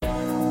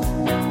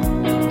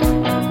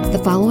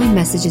following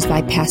message is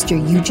by Pastor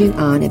Eugen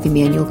Ahn of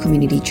Emmanuel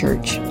Community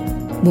Church.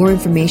 More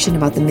information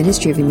about the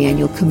ministry of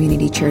Emmanuel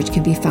Community Church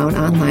can be found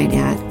online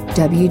at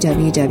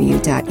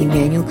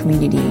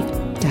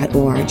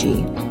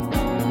www.emmanuelcommunity.org.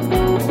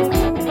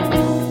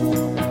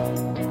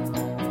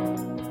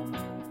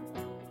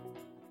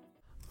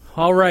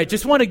 All right,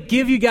 just want to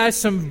give you guys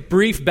some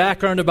brief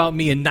background about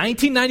me. In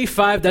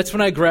 1995, that's when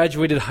I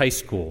graduated high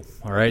school.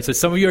 All right, so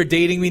some of you are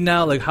dating me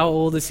now, like how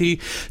old is he?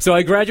 So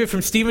I graduated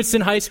from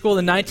Stevenson High School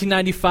in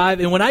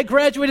 1995, and when I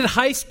graduated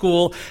high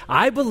school,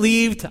 I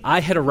believed I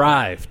had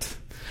arrived.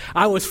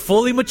 I was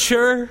fully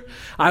mature,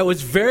 I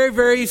was very,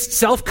 very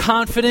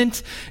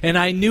self-confident, and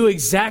I knew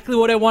exactly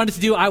what I wanted to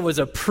do. I was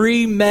a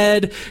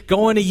pre-med,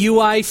 going to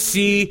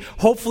UIC,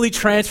 hopefully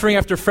transferring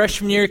after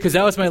freshman year because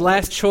that was my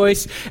last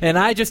choice. And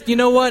I just, you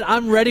know what,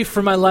 I'm ready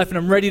for my life and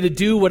I'm ready to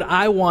do what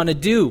I want to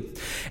do.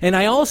 And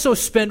I also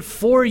spent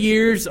 4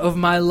 years of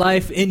my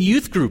life in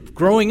youth group,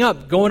 growing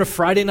up, going to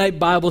Friday night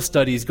Bible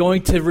studies,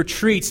 going to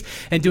retreats,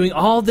 and doing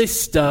all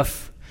this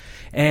stuff.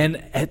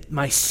 And at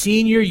my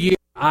senior year,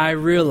 I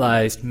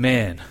realized,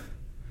 man,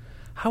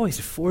 I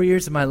wasted 4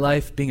 years of my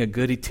life being a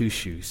goody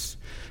two-shoes.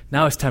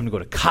 Now it's time to go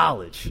to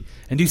college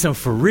and do something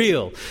for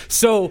real.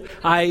 So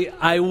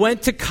I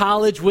went to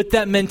college with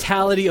that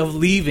mentality of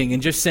leaving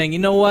and just saying, you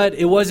know what,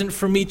 it wasn't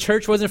for me,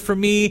 church wasn't for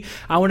me,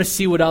 I want to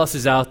see what else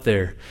is out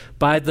there.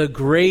 By the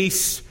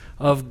grace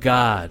of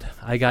God,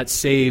 I got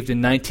saved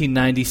in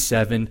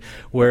 1997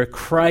 where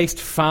Christ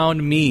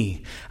found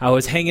me. I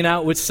was hanging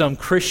out with some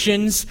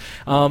Christians.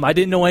 I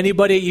didn't know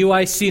anybody at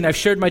UIC, and I've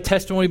shared my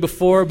testimony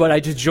before, but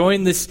I just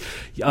joined this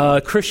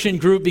Christian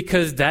group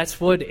because that's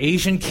what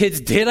Asian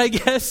kids did, I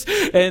guess,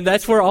 and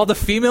that's where all the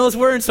females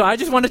were, and so I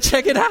just want to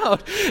check it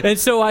out. And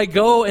so I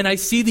go and I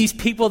see these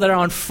people that are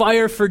on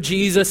fire for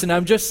Jesus, and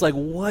I'm just like,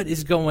 what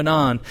is going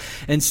on?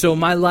 And so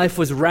my life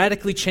was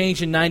radically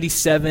changed in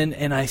 97,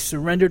 and I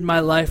surrendered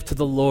my life to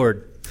the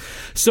Lord.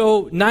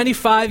 So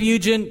 95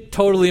 Eugen,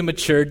 totally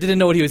immature, didn't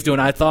know what he was doing,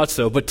 I thought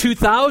so. But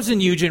 2000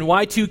 Eugen,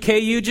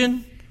 Y2K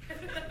Eugen,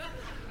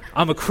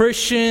 I'm a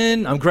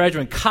Christian, I'm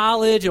graduating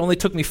college, it only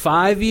took me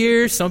 5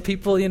 years, some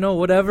people, you know,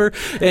 whatever.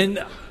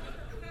 And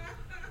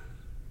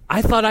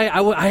I thought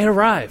I had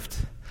arrived.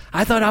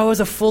 I thought I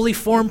was a fully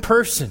formed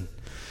person.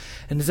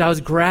 And as I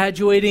was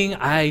graduating,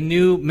 I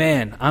knew,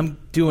 man, I'm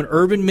doing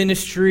urban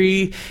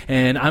ministry,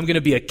 and I'm going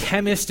to be a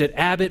chemist at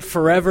Abbott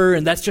forever,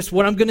 and that's just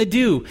what I'm going to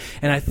do.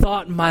 And I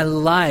thought my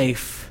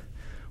life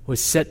was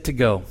set to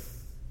go.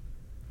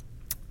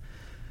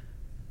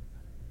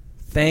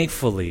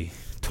 Thankfully,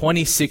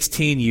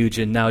 2016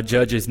 Eugen now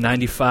judges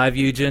 95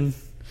 Eugen,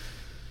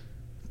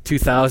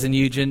 2000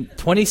 Eugen.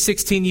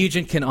 2016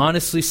 Eugen can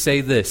honestly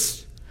say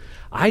this: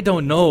 I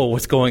don't know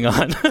what's going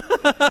on.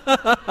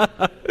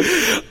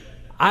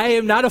 I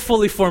am not a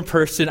fully formed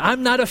person.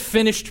 I'm not a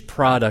finished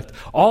product.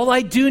 All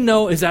I do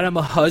know is that I'm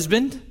a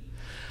husband.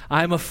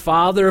 I'm a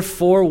father of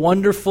 4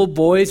 wonderful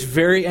boys,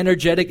 very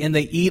energetic, and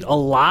they eat a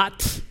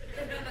lot.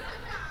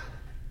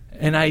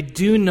 And I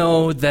do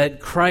know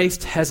that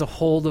Christ has a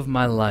hold of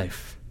my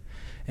life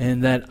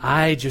and that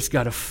I just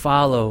got to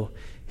follow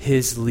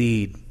his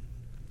lead.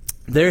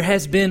 There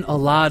has been a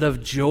lot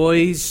of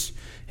joys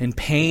and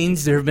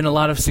pains. There have been a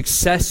lot of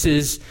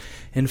successes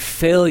and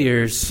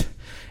failures.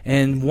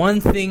 And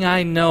one thing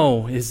I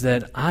know is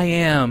that I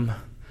am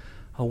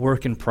a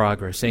work in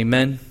progress.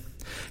 Amen?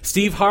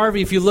 Steve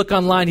Harvey, if you look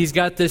online, he's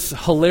got this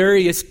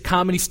hilarious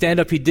comedy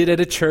stand-up he did at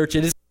a church.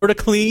 It is sort of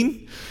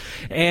clean.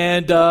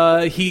 And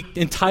he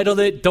entitled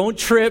it, "Don't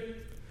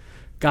Trip,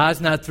 God's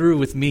Not Through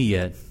With Me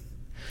Yet."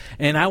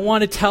 And I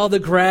want to tell the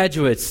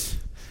graduates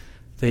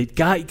that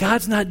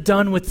God's not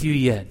done with you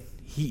yet.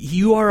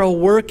 You are a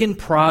work in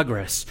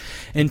progress.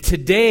 And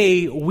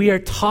today we are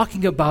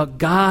talking about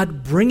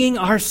God bringing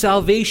our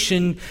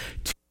salvation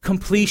to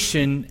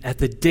completion at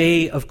the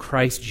day of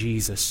Christ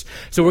Jesus.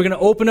 So we're going to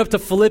open up to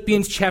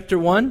Philippians chapter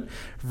 1,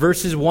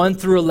 verses 1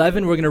 through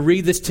 11. We're going to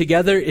read this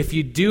together. If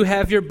you do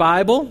have your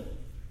Bible,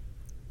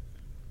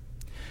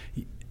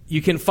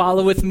 you can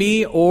follow with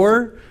me,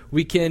 or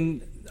we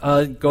can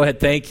go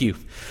ahead. Thank you.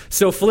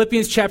 So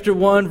Philippians chapter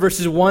 1,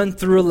 verses 1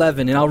 through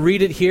 11. And I'll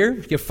read it here.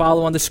 You can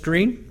follow on the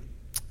screen.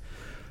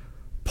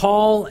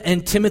 Paul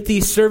and Timothy,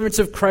 servants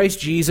of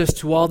Christ Jesus,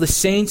 to all the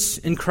saints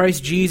in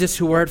Christ Jesus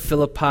who are at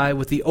Philippi,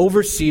 with the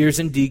overseers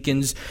and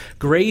deacons,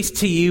 grace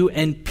to you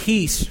and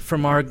peace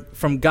from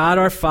God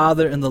our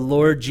Father and the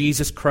Lord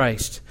Jesus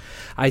Christ.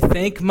 I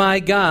thank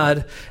my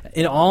God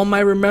in all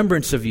my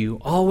remembrance of you,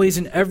 always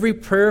in every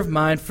prayer of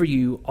mine for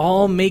you,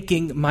 all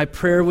making my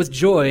prayer with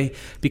joy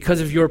because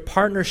of your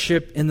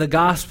partnership in the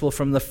gospel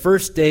from the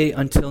first day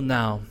until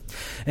now.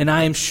 And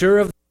I am sure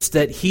of this,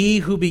 that he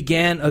who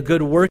began a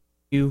good work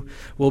you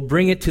will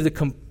bring it to the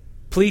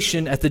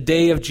completion at the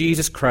day of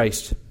Jesus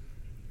Christ.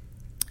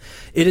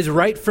 It is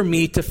right for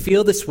me to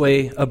feel this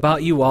way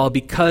about you all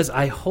because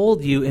I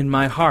hold you in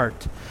my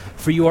heart,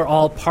 for you are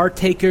all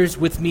partakers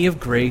with me of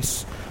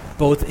grace,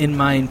 both in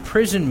my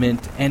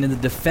imprisonment and in the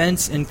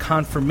defense and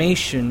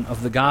confirmation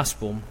of the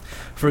gospel.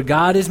 For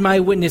God is my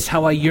witness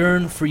how I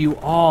yearn for you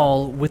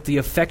all with the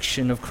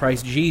affection of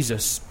Christ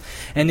Jesus.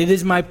 And it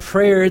is my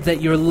prayer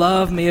that your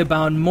love may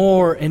abound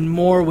more and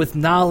more with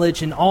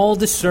knowledge and all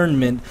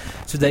discernment,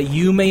 so that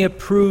you may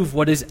approve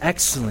what is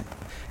excellent,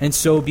 and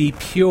so be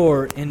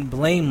pure and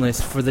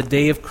blameless for the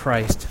day of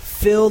Christ,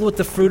 filled with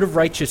the fruit of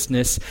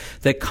righteousness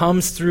that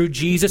comes through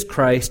Jesus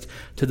Christ,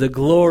 to the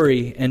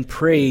glory and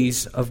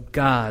praise of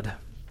God.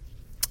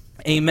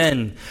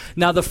 Amen.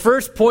 Now, the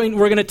first point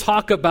we're going to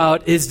talk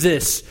about is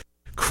this.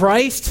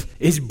 Christ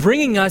is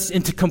bringing us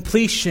into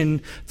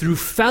completion through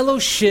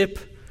fellowship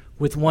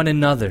with one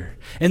another.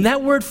 And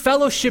that word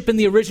fellowship in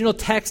the original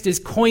text is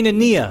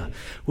koinonia,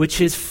 which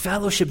is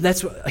fellowship.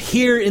 That's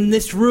here in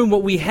this room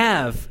what we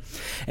have.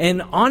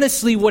 And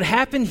honestly, what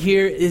happened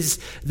here is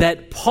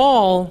that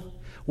Paul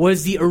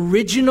was the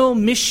original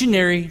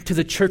missionary to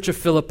the church of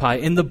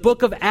Philippi. In the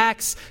book of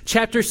Acts,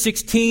 chapter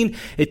 16,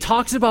 it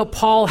talks about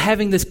Paul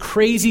having this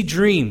crazy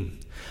dream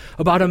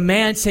about a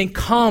man saying,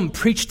 "Come,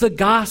 preach the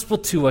gospel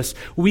to us.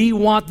 We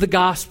want the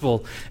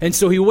gospel." And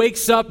so he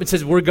wakes up and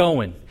says, "We're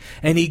going."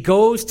 And he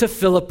goes to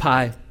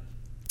Philippi.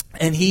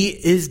 And he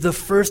is the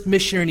first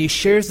missionary, and he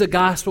shares the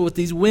gospel with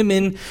these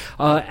women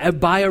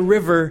by a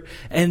river,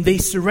 and they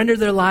surrender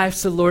their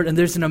lives to the Lord, and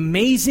there's an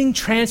amazing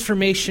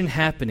transformation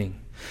happening.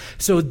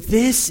 So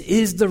this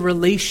is the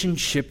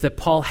relationship that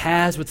Paul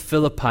has with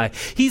Philippi.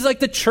 He's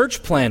like the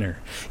church planner.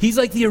 He's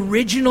like the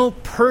original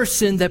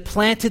person that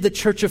planted the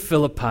church of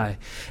Philippi.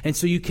 And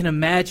so you can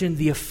imagine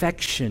the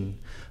affection,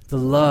 the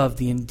love,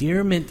 the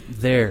endearment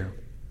there.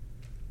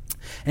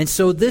 And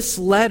so this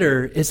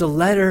letter is a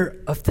letter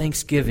of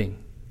thanksgiving.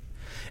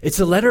 It's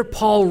a letter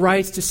Paul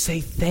writes to say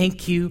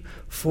thank you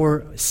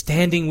for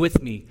standing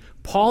with me.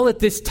 Paul at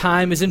this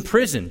time is in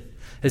prison.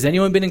 Has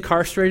anyone been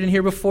incarcerated in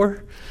here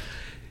before?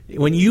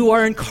 When you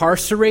are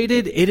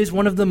incarcerated, it is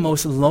one of the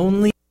most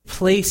lonely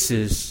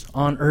places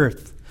on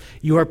earth.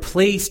 You are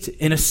placed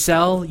in a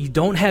cell. You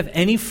don't have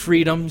any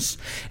freedoms.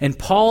 And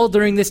Paul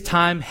during this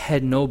time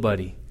had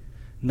nobody,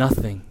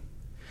 nothing.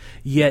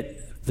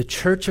 Yet the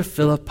church of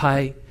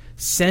Philippi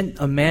sent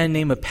a man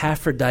named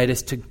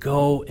Epaphroditus to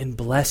go and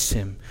bless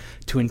him,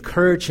 to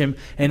encourage him,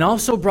 and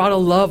also brought a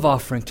love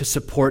offering to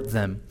support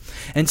them.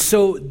 And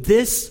so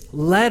this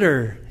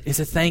letter is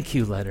a thank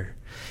you letter.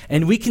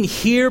 And we can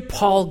hear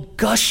Paul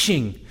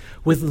gushing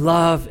with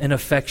love and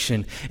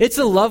affection. It's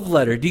a love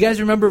letter. Do you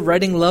guys remember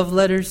writing love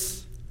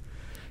letters?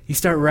 You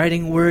start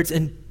writing words,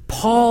 and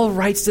Paul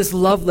writes this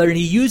love letter, and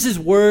he uses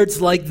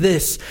words like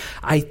this: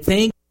 "I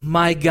thank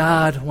my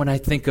God when I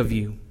think of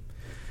you.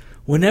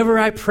 Whenever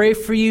I pray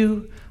for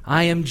you,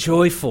 I am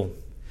joyful.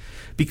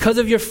 Because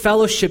of your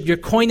fellowship, your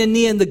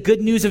koinonia, and the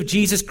good news of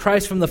Jesus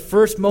Christ from the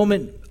first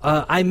moment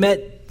I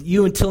met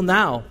you until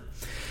now.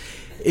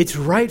 It's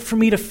right for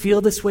me to feel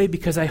this way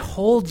because I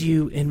hold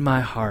you in my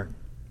heart.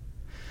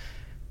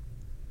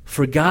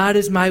 For God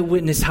is my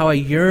witness how I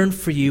yearn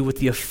for you with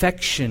the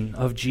affection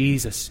of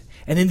Jesus."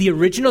 And in the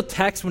original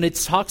text, when it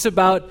talks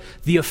about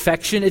the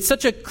affection, it's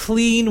such a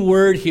clean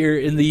word here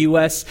in the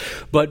U.S.,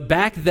 but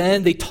back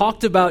then they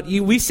talked about,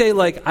 we say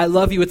like, "I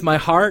love you with my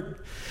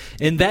heart."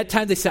 In that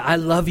time they said, "I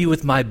love you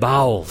with my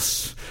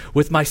bowels.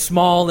 With my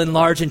small and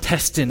large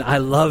intestine, I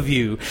love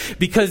you."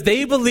 Because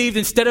they believed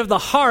instead of the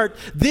heart,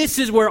 this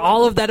is where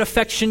all of that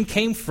affection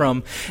came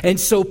from. And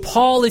so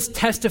Paul is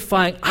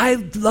testifying, "I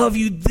love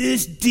you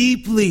this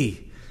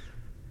deeply."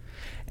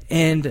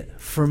 And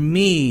for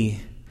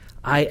me,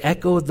 I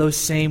echo those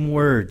same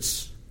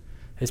words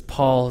as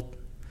Paul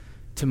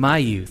to my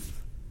youth.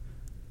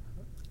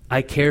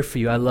 I care for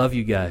you. I love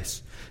you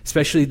guys.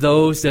 Especially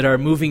those that are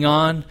moving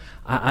on.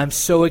 I'm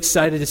so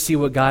excited to see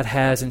what God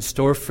has in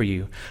store for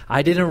you.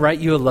 I didn't write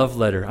you a love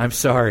letter. I'm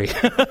sorry.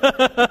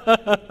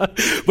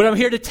 But I'm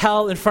here to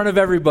tell in front of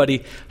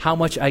everybody how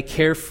much I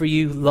care for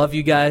you, love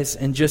you guys,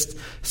 and just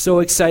so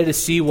excited to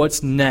see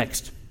what's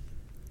next.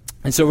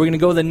 And so we're going to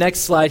go to the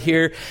next slide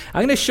here.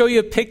 I'm going to show you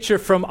a picture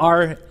from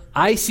our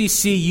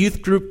ICC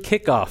youth group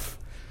kickoff.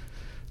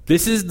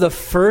 This is the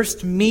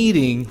first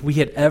meeting we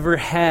had ever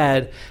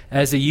had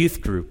as a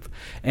youth group.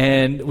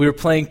 And we were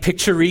playing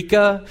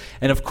Picturica,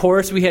 and of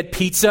course we had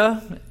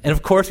pizza, and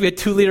of course we had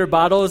 2-liter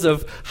bottles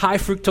of high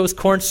fructose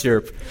corn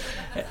syrup.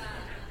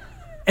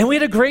 And we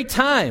had a great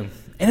time.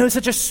 And it was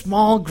such a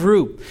small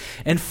group.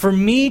 And for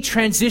me,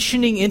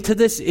 transitioning into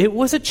this, it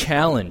was a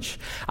challenge.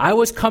 I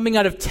was coming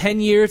out of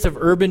 10 years of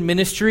urban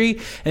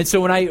ministry. And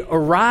so when I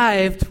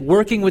arrived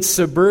working with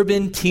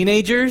suburban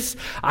teenagers,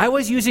 I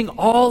was using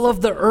all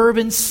of the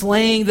urban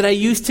slang that I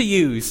used to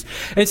use.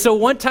 And so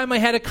one time I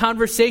had a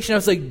conversation. I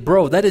was like,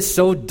 "Bro, that is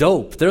so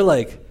dope." They're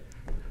like,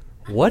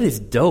 "What is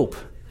dope?"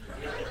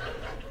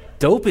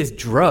 "Dope is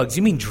drugs.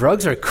 You mean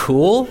drugs are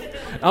cool?"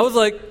 I was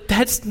like,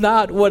 "That's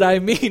not what I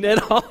mean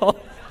at all."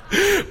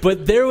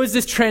 But there was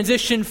this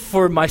transition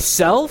for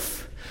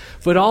myself,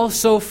 but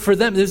also for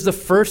them. This is the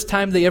first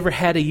time they ever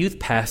had a youth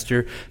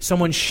pastor,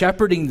 someone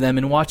shepherding them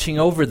and watching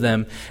over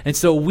them. And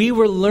so we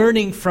were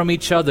learning from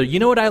each other. You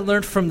know what I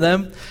learned from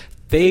them?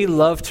 They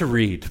love to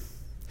read.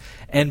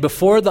 And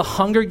before The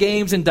Hunger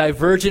Games and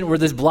Divergent were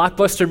this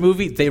blockbuster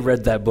movie, they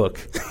read that book.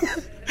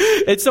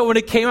 And so when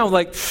it came out, I'm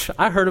like,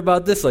 I heard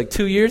about this like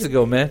 2 years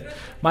ago, man.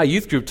 My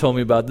youth group told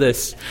me about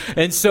this.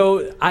 And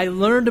so I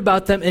learned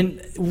about them,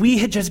 and we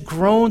had just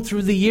grown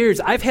through the years.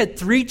 I've had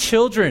 3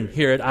 children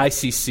here at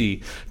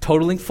ICC,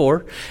 totaling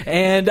 4.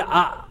 And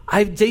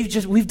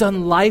we've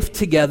done life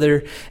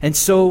together. And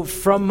so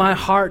from my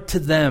heart to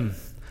them,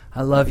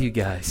 I love you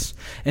guys.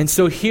 And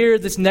so here,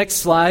 this next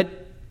slide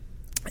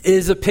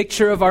is a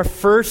picture of our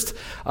first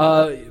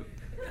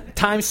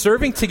time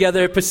serving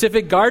together at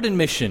Pacific Garden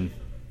Mission.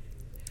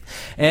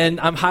 And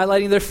I'm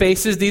highlighting their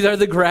faces. These are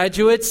the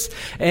graduates.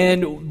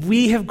 And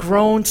we have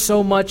grown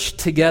so much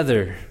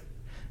together.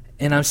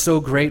 And I'm so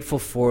grateful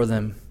for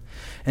them.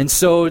 And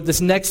so this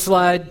next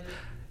slide,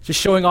 just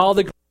showing all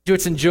the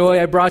graduates and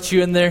Joy. I brought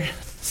you in there.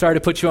 Sorry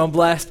to put you on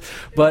blast.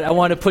 But I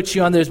want to put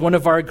you on there as one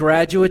of our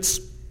graduates.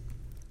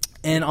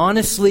 And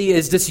honestly,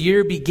 as this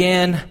year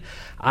began,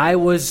 I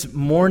was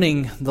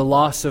mourning the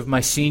loss of my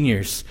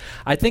seniors.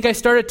 I think I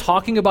started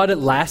talking about it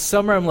last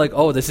summer. I'm like,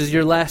 oh, this is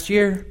your last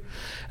year?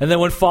 And then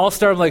when fall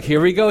started, I'm like,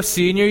 here we go,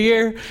 senior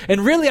year.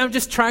 And really, I'm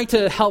just trying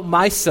to help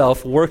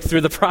myself work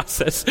through the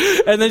process.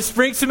 And then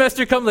spring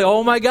semester comes, like,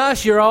 oh my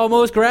gosh, you're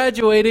almost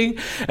graduating.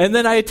 And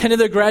then I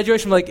attended their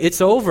graduation. I'm like, it's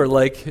over.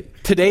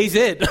 Like, today's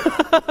it.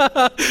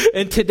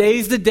 And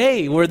today's the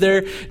day where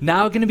they're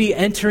now going to be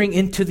entering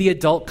into the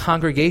adult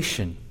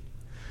congregation,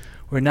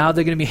 where now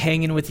they're going to be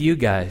hanging with you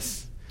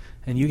guys.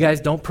 And you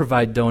guys don't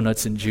provide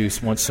donuts and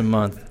juice once a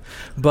month.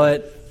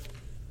 But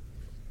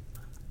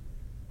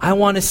I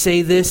want to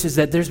say this, is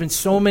that there's been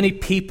so many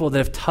people that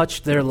have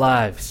touched their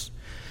lives.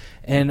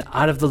 And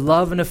out of the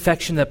love and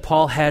affection that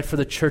Paul had for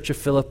the church of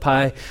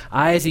Philippi,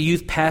 I as a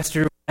youth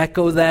pastor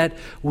echo that.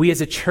 We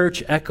as a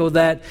church echo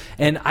that.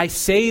 And I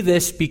say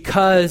this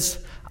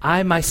because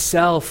I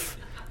myself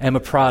am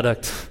a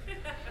product.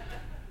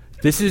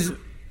 This is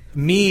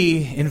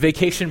me in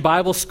Vacation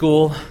Bible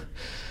School.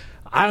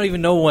 I don't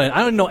even know when. I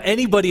don't know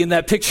anybody in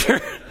that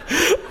picture.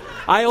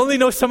 I only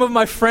know some of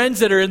my friends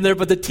that are in there,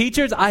 but the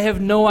teachers, I have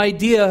no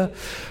idea.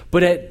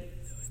 But at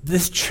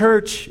this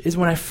church is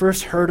when I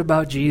first heard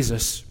about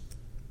Jesus.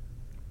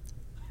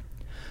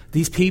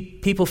 These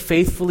people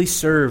faithfully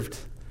served.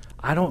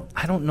 I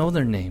don't know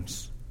their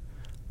names.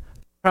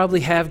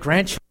 Probably have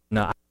grandchildren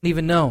now. I don't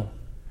even know.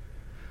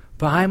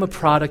 But I'm a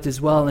product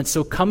as well. And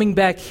so coming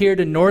back here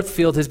to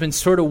Northfield has been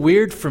sort of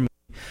weird for me.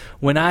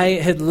 When I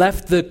had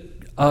left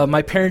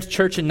my parents'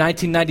 church in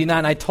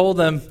 1999, I told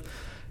them,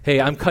 hey,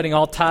 I'm cutting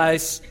all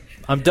ties.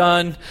 I'm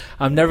done.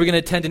 I'm never going to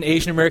attend an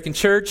Asian American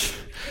church.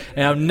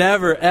 And I'm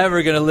never,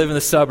 ever going to live in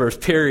the suburbs,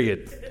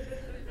 period.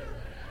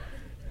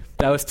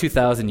 That was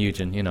 2000,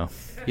 Eugene, you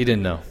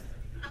didn't know.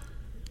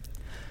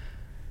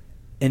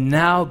 And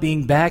now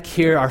being back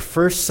here, our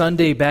first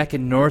Sunday back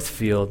in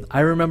Northfield,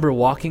 I remember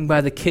walking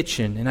by the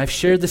kitchen, and I've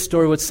shared this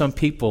story with some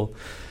people.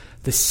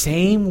 The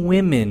same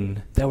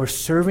women that were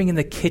serving in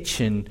the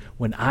kitchen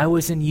when I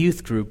was in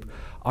youth group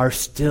are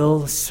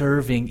still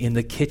serving in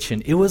the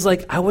kitchen. It was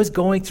like I was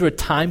going through a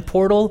time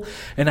portal,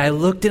 and I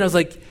looked in, I was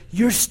like,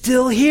 you're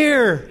still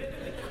here.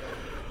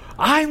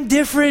 I'm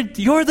different.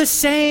 You're the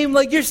same.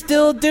 Like, you're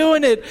still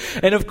doing it.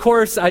 And of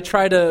course, I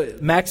try to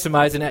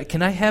maximize and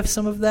can I have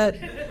some of that?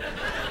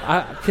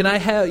 Can I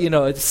have,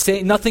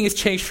 nothing has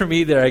changed for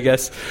me there, I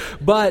guess.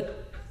 But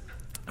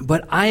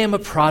I am a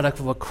product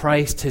of what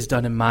Christ has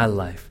done in my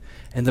life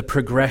and the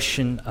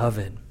progression of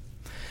it.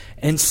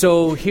 And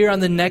so here on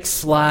the next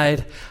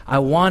slide, I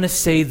want to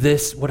say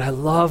this. What I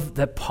love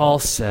that Paul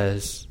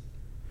says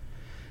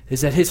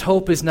is that his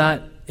hope is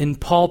not in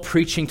Paul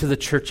preaching to the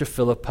church of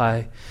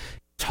Philippi.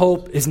 His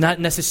hope is not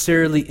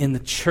necessarily in the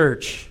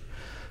church,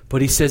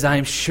 but he says, I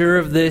am sure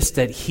of this,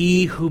 that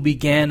he who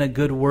began a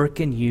good work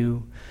in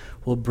you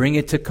will bring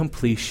it to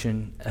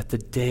completion at the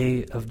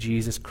day of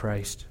Jesus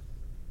Christ.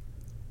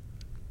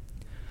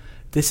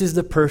 This is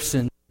the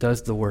person who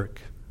does the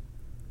work.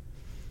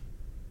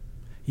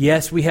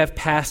 Yes, we have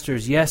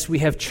pastors. Yes, we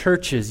have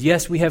churches.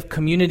 Yes, we have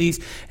communities,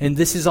 and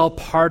this is all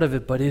part of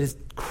it, but it is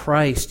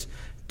Christ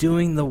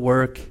doing the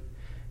work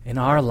in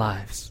our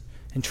lives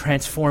and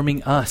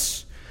transforming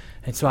us.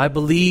 And so I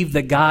believe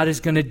that God is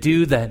going to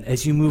do that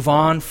as you move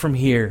on from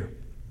here.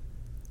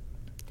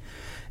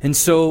 And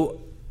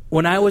so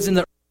when I was in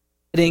the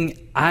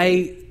wedding,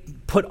 I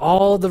put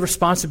all the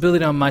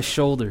responsibility on my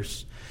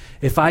shoulders.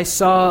 If I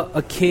saw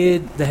a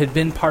kid that had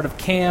been part of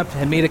camp,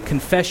 had made a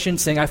confession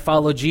saying, I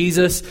follow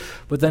Jesus,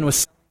 but then was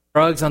selling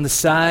drugs on the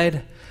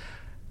side,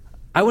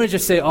 I wouldn't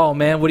just say, oh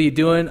man, what are you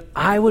doing?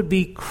 I would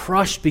be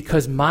crushed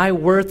because my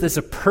worth as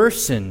a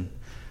person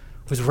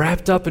was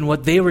wrapped up in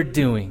what they were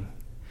doing.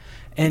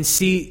 And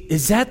see,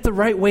 is that the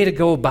right way to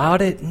go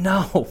about it?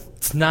 No,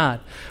 it's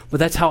not. But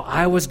that's how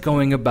I was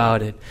going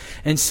about it.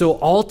 And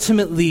so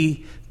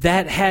ultimately,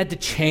 that had to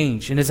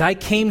change. And as I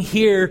came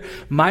here,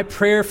 my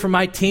prayer for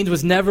my teens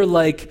was never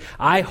like,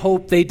 I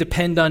hope they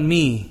depend on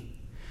me.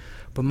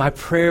 But my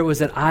prayer was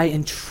that I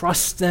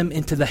entrust them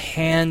into the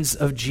hands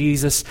of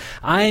Jesus.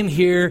 I am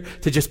here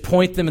to just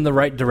point them in the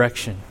right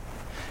direction.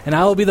 And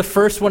I will be the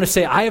first one to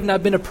say, I have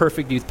not been a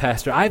perfect youth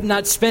pastor. I have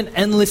not spent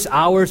endless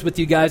hours with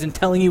you guys and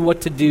telling you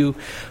what to do,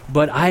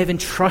 but I have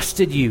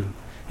entrusted you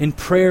in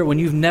prayer when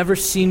you've never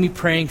seen me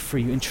praying for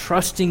you,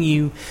 entrusting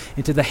you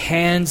into the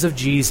hands of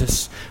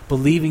Jesus,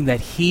 believing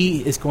that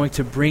he is going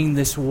to bring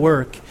this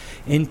work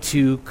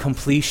into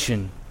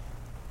completion.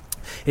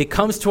 It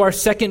comes to our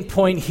second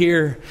point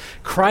here.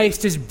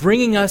 Christ is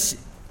bringing us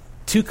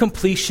to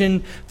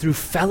completion through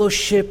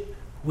fellowship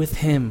with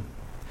him.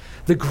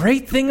 The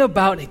great thing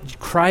about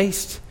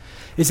Christ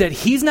is that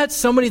he's not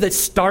somebody that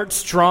starts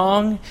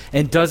strong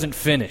and doesn't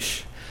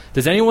finish.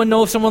 Does anyone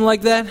know someone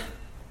like that?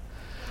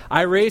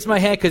 I raise my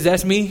hand because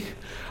that's me.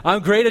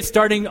 I'm great at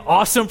starting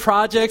awesome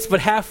projects,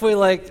 but halfway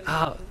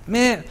oh,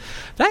 man,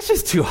 that's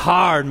just too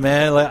hard,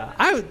 man.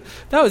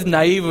 That was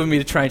naive of me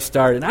to try and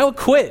start, and I would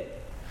quit.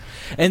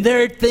 And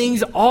there are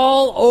things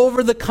all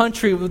over the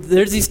country.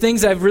 There's these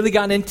things I've really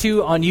gotten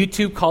into on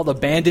YouTube called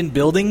abandoned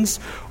buildings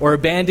or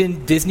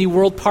abandoned Disney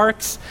World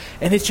parks.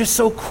 And it's just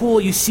so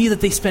cool. You see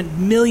that they spent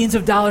millions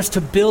of dollars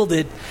to build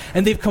it,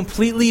 and they've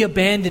completely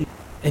abandoned it,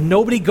 and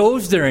nobody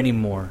goes there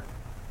anymore.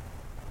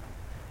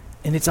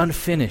 And it's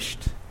unfinished.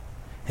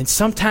 And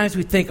sometimes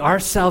we think our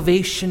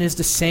salvation is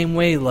the same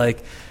way.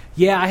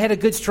 I had a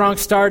good, strong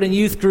start in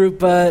youth group,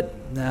 but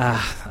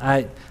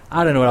I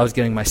don't know what I was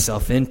getting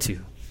myself into.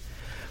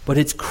 But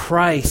it's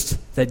Christ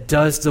that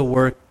does the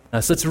work in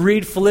us. Let's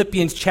read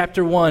Philippians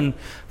chapter 1,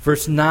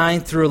 verse 9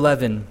 through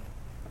 11.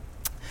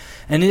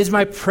 And it is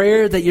my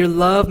prayer that your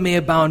love may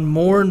abound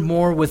more and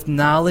more with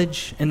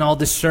knowledge and all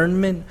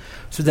discernment,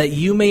 so that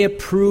you may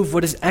approve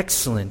what is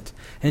excellent,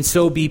 and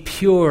so be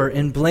pure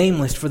and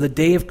blameless for the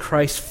day of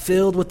Christ,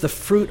 filled with the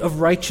fruit of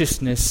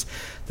righteousness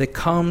that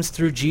comes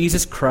through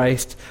Jesus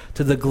Christ,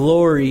 to the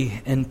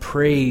glory and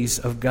praise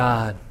of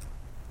God.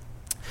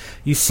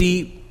 You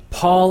see,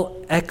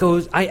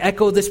 I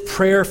echo this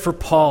prayer for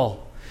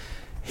Paul.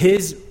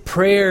 His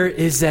prayer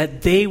is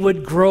that they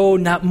would grow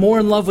not more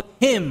in love with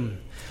him,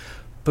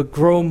 but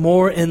grow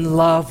more in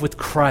love with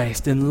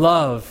Christ, in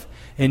love,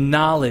 in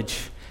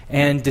knowledge,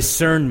 and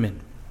discernment.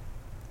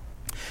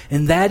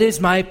 And that is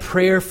my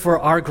prayer for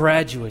our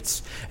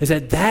graduates, is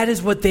that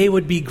is what they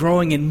would be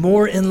growing in,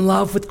 more in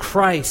love with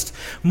Christ,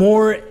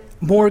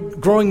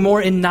 growing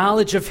more in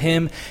knowledge of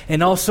him,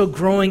 and also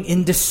growing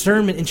in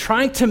discernment and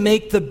trying to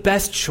make the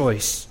best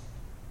choice.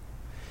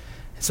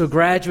 So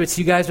graduates,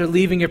 you guys are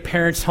leaving your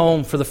parents'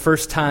 home for the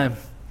first time.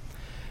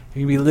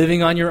 You're going to be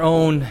living on your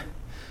own,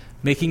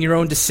 making your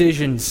own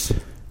decisions.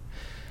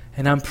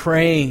 And I'm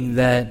praying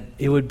that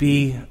it would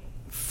be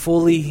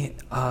fully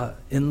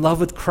in love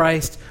with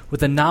Christ,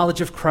 with the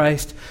knowledge of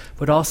Christ,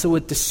 but also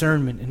with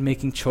discernment in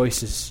making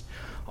choices.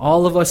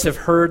 All of us have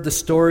heard the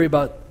story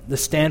about the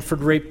Stanford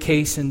rape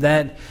case, and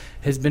that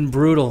has been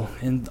brutal,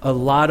 and a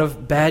lot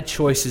of bad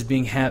choices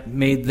being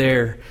made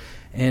there.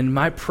 And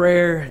my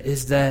prayer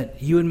is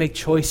that you would make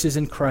choices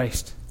in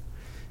Christ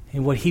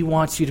and what he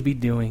wants you to be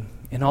doing,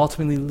 and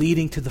ultimately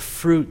leading to the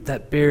fruit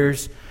that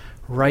bears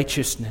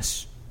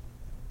righteousness.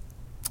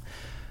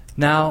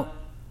 Now,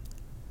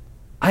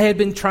 I had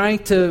been trying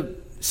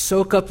to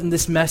soak up in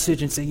this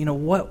message and say,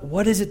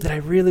 what is it that I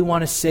really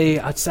want to say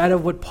outside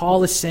of what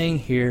Paul is saying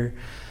here?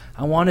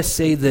 I want to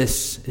say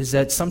this, is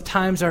that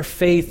sometimes our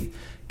faith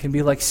can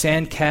be like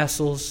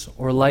sandcastles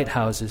or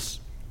lighthouses.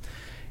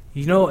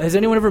 Has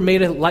anyone ever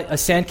made a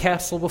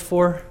sandcastle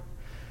before?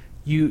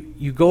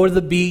 You go to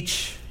the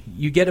beach,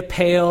 you get a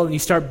pail, and you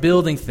start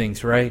building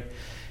things, right?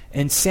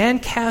 And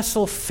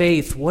sandcastle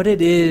faith, what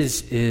it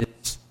is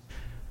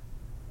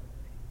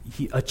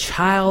a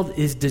child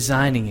is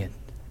designing it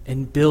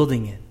and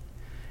building it.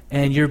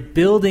 And you're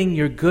building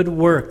your good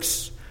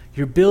works.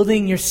 You're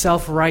building your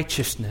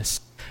self-righteousness.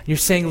 You're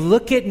saying,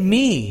 look at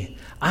me.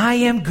 I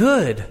am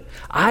good.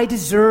 I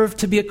deserve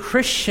to be a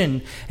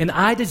Christian, and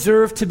I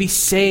deserve to be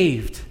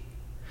saved.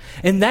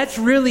 And that's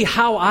really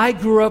how I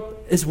grew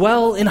up as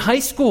well in high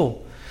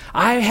school.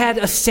 I had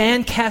a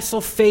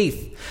sandcastle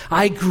faith.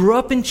 I grew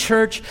up in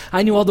church.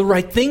 I knew all the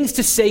right things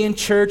to say in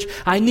church.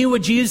 I knew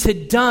what Jesus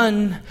had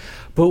done.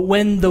 But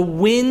when the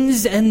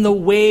winds and the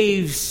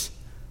waves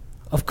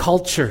of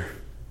culture,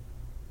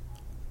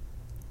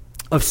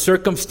 of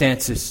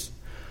circumstances,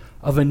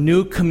 of a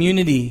new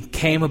community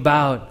came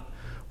about,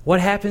 what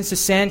happens to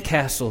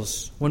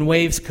sandcastles when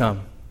waves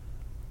come?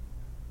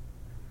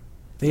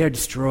 They are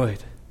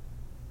destroyed.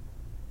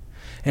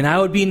 And I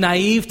would be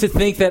naive to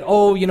think that,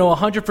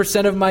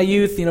 100% of my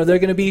youth, they're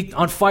going to be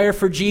on fire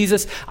for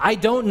Jesus. I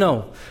don't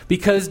know,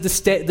 because the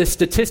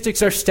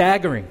statistics are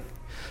staggering.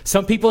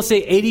 Some people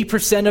say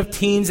 80% of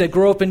teens that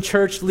grow up in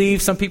church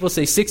leave. Some people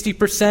say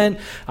 60%.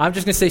 I'm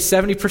just going to say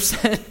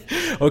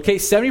 70%. Okay,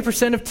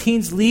 70% of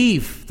teens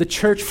leave the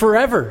church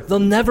forever. They'll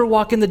never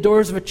walk in the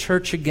doors of a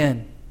church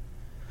again.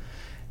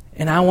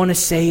 And I want to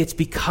say it's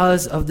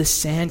because of the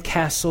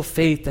sandcastle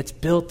faith that's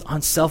built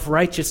on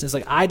self-righteousness.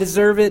 I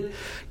deserve it.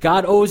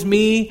 God owes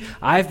me.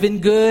 I've been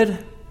good.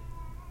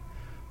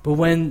 But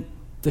when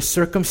the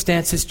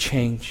circumstances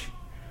change,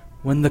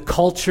 when the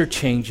culture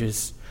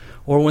changes,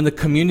 or when the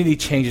community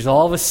changes,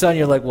 all of a sudden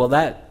you're like,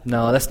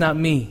 that's not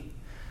me.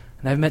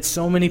 And I've met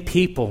so many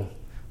people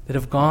that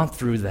have gone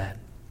through that.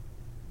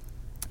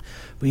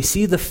 But you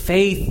see, the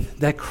faith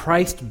that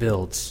Christ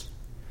builds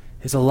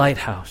is a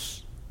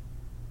lighthouse.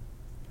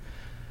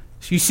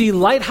 So you see,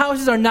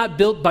 lighthouses are not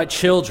built by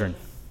children.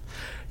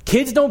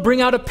 Kids don't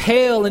bring out a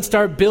pail and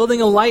start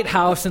building a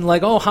lighthouse and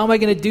like, oh, how am I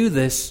going to do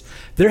this?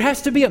 There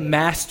has to be a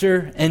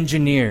master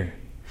engineer.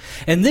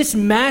 And this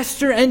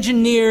master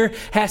engineer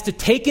has to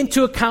take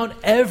into account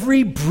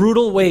every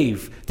brutal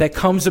wave that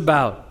comes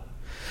about.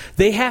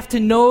 They have to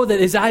know that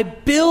as I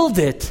build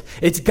it,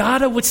 it's got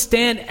to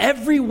withstand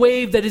every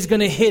wave that is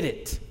going to hit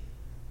it.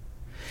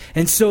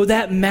 And so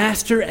that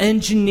master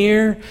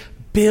engineer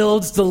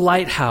builds the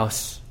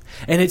lighthouse.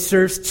 And it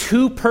serves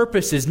two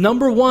purposes.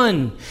 Number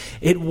one,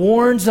 it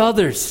warns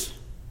others.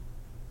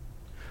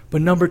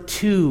 But number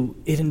two,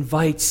 it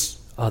invites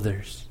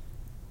others.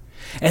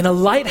 And a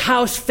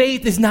lighthouse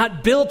faith is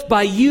not built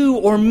by you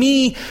or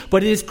me,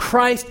 but it is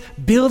Christ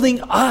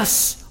building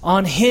us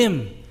on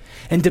Him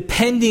and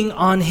depending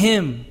on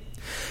Him.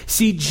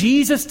 See,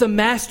 Jesus, the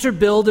master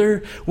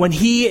builder, when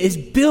He is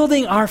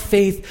building our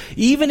faith,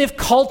 even if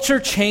culture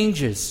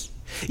changes,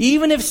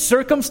 even if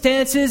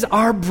circumstances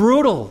are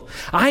brutal.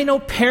 I know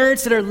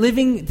parents that are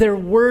living their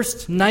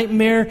worst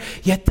nightmare,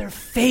 yet their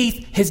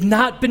faith has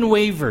not been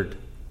wavered.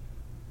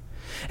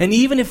 And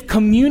even if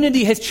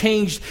community has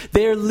changed,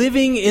 they're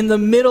living in the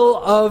middle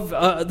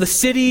of the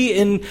city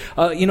in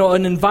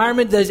an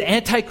environment that is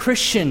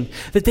anti-Christian,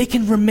 that they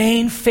can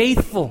remain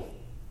faithful.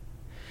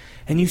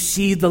 And you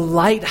see, the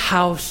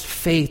lighthouse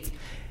faith,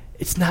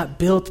 it's not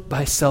built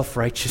by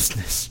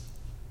self-righteousness.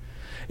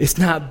 It's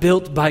not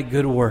built by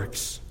good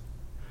works.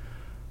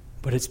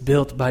 But it's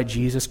built by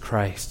Jesus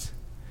Christ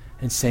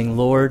and saying,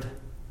 Lord,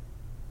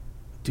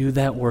 do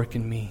that work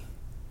in me.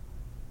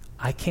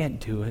 I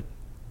can't do it.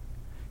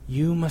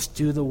 You must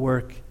do the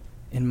work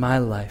in my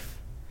life,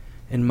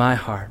 in my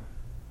heart.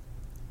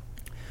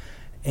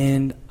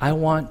 And I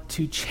want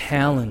to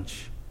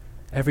challenge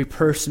every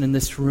person in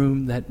this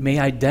room that may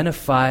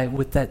identify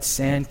with that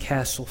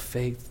sandcastle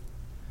faith.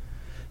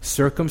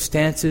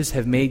 Circumstances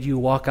have made you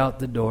walk out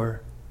the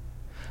door.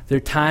 There are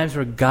times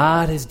where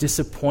God has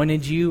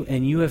disappointed you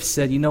and you have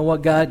said, you know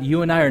what, God,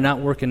 you and I are not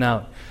working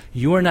out.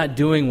 You are not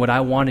doing what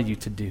I wanted you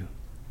to do.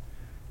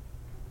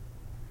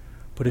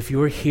 But if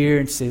you are here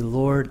and say,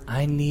 Lord,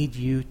 I need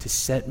you to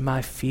set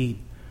my feet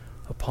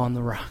upon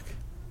the rock.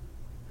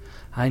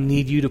 I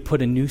need you to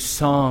put a new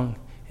song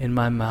in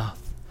my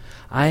mouth.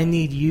 I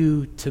need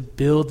you to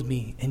build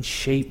me and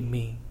shape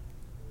me.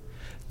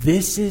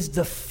 This is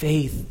the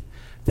faith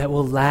that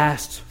will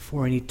last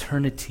for an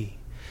eternity,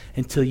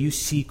 until you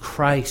see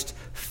Christ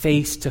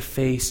face to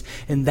face.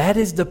 And that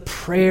is the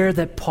prayer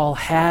that Paul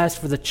has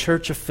for the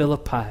church of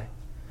Philippi.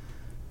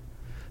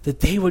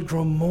 That they would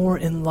grow more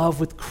in love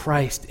with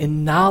Christ,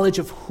 in knowledge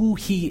of who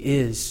He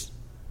is.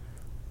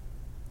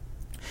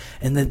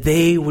 And that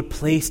they would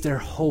place their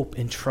hope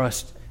and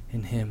trust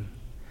in Him.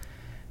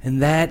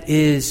 And that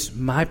is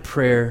my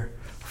prayer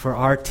for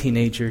our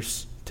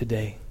teenagers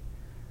today.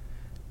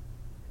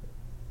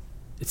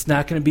 It's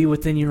not going to be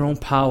within your own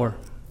power.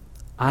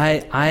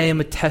 I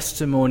am a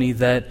testimony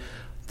that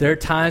there are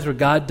times where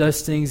God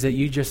does things that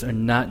you just are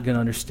not going to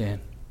understand.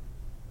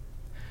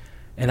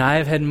 And I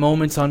have had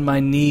moments on my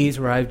knees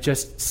where I've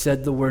just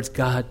said the words,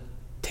 God,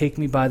 take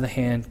me by the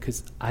hand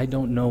because I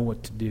don't know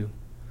what to do.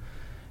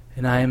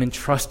 And I am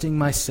entrusting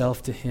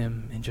myself to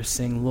Him and just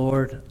saying,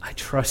 Lord, I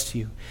trust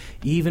you.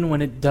 Even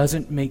when it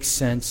doesn't make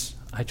sense,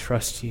 I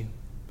trust you.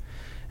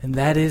 And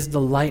that is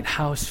the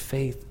lighthouse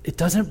faith. It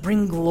doesn't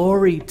bring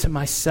glory to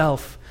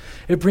myself.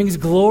 It brings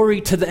glory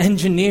to the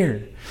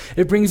engineer.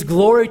 It brings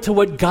glory to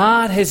what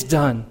God has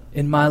done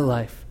in my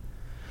life.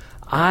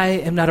 I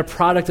am not a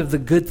product of the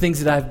good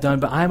things that I've done,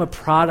 but I'm a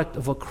product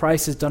of what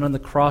Christ has done on the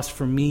cross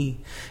for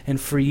me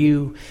and for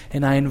you.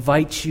 And I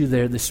invite you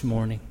there this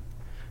morning.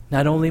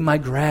 Not only my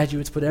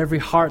graduates, but every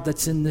heart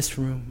that's in this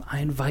room, I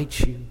invite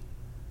you.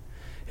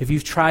 If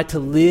you've tried to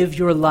live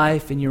your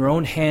life in your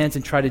own hands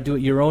and try to do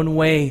it your own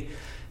way,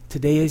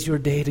 today is your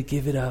day to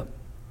give it up.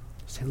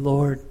 Say,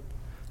 Lord,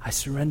 I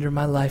surrender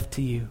my life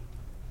to you.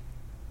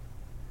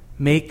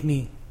 Make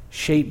me,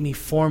 shape me,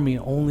 form me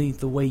only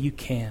the way you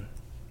can.